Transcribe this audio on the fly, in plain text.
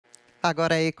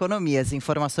Agora é economia, as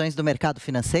informações do mercado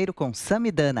financeiro com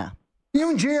Samy Dana. Em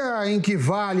um dia em que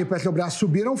Vale e Petrobras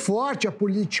subiram forte, a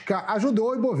política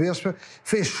ajudou e Ibovespa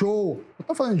fechou,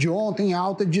 estou falando de ontem, em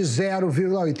alta de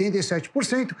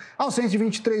 0,87% aos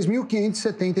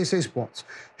 123.576 pontos.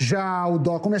 Já o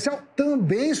dólar comercial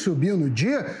também subiu no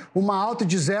dia, uma alta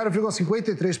de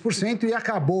 0,53% e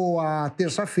acabou a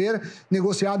terça-feira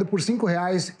negociado por R$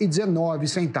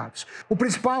 5,19. O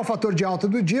principal fator de alta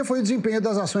do dia foi o desempenho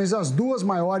das ações das duas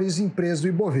maiores empresas do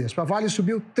Ibovespa. A Vale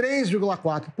subiu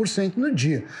 3,4% no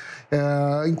dia.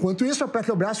 Enquanto isso, a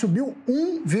Petrobras subiu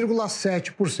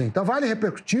 1,7%. A Vale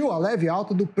repercutiu a leve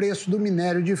alta do preço do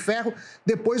minério de ferro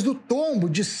depois do tombo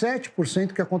de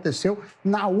 7% que aconteceu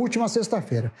na última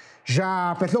sexta-feira. Já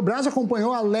a Petrobras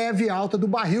acompanhou a leve alta do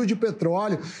barril de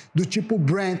petróleo do tipo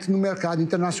Brent no mercado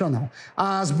internacional.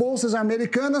 As bolsas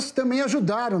americanas também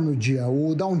ajudaram no dia.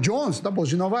 O Dow Jones, da Bolsa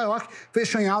de Nova York,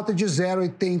 fechou em alta de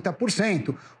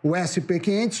 0,80%. O S&P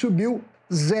 500 subiu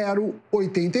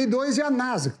 0,82% e a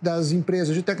Nasdaq, das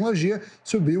empresas de tecnologia,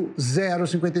 subiu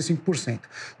 0,55%.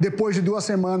 Depois de 2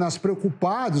 semanas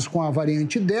preocupados com a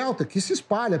variante Delta, que se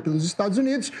espalha pelos Estados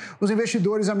Unidos, os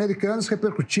investidores americanos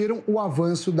repercutiram o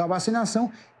avanço da vacinação,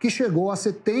 que chegou a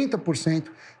 70%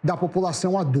 da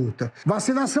população adulta.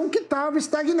 Vacinação que estava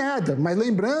estagnada, mas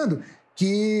lembrando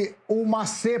que uma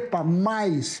cepa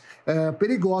mais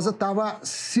perigosa estava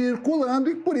circulando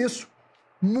e, por isso,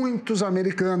 muitos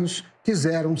americanos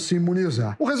quiseram se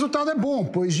imunizar. O resultado é bom,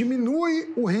 pois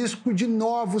diminui o risco de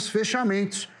novos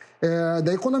fechamentos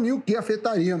da economia, o que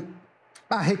afetaria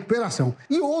a recuperação.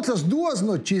 E outras 2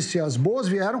 notícias boas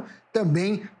vieram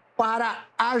também para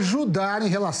ajudar em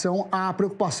relação à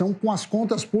preocupação com as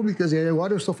contas públicas, e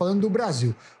agora eu estou falando do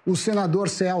Brasil. O senador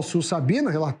Celso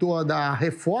Sabino, relator da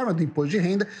reforma do imposto de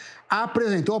renda,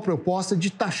 apresentou a proposta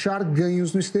de taxar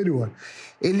ganhos no exterior.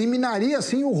 Eliminaria,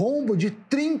 assim, o rombo de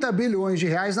 30 bilhões de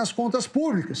reais nas contas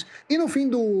públicas. E no fim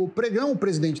do pregão, o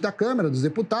presidente da Câmara dos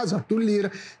Deputados, Arthur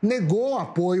Lira, negou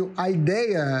apoio à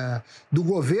ideia do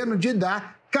governo de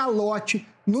dar calote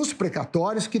nos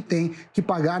precatórios que tem que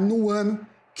pagar no ano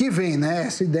que vem, né?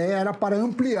 Essa ideia era para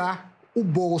ampliar o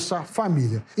Bolsa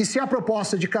Família. E se a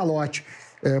proposta de calote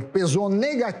pesou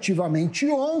negativamente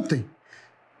ontem,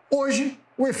 hoje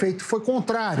o efeito foi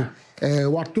contrário.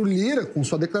 O Arthur Lira, com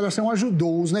sua declaração,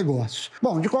 ajudou os negócios.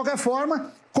 Bom, de qualquer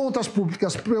forma, contas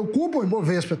públicas preocupam. O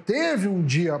Ibovespa teve um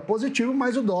dia positivo,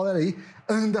 mas o dólar aí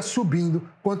anda subindo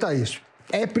quanto a isso.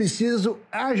 É preciso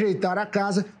ajeitar a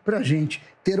casa para a gente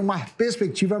ter uma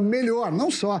perspectiva melhor,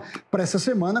 não só para essa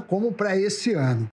semana, como para esse ano.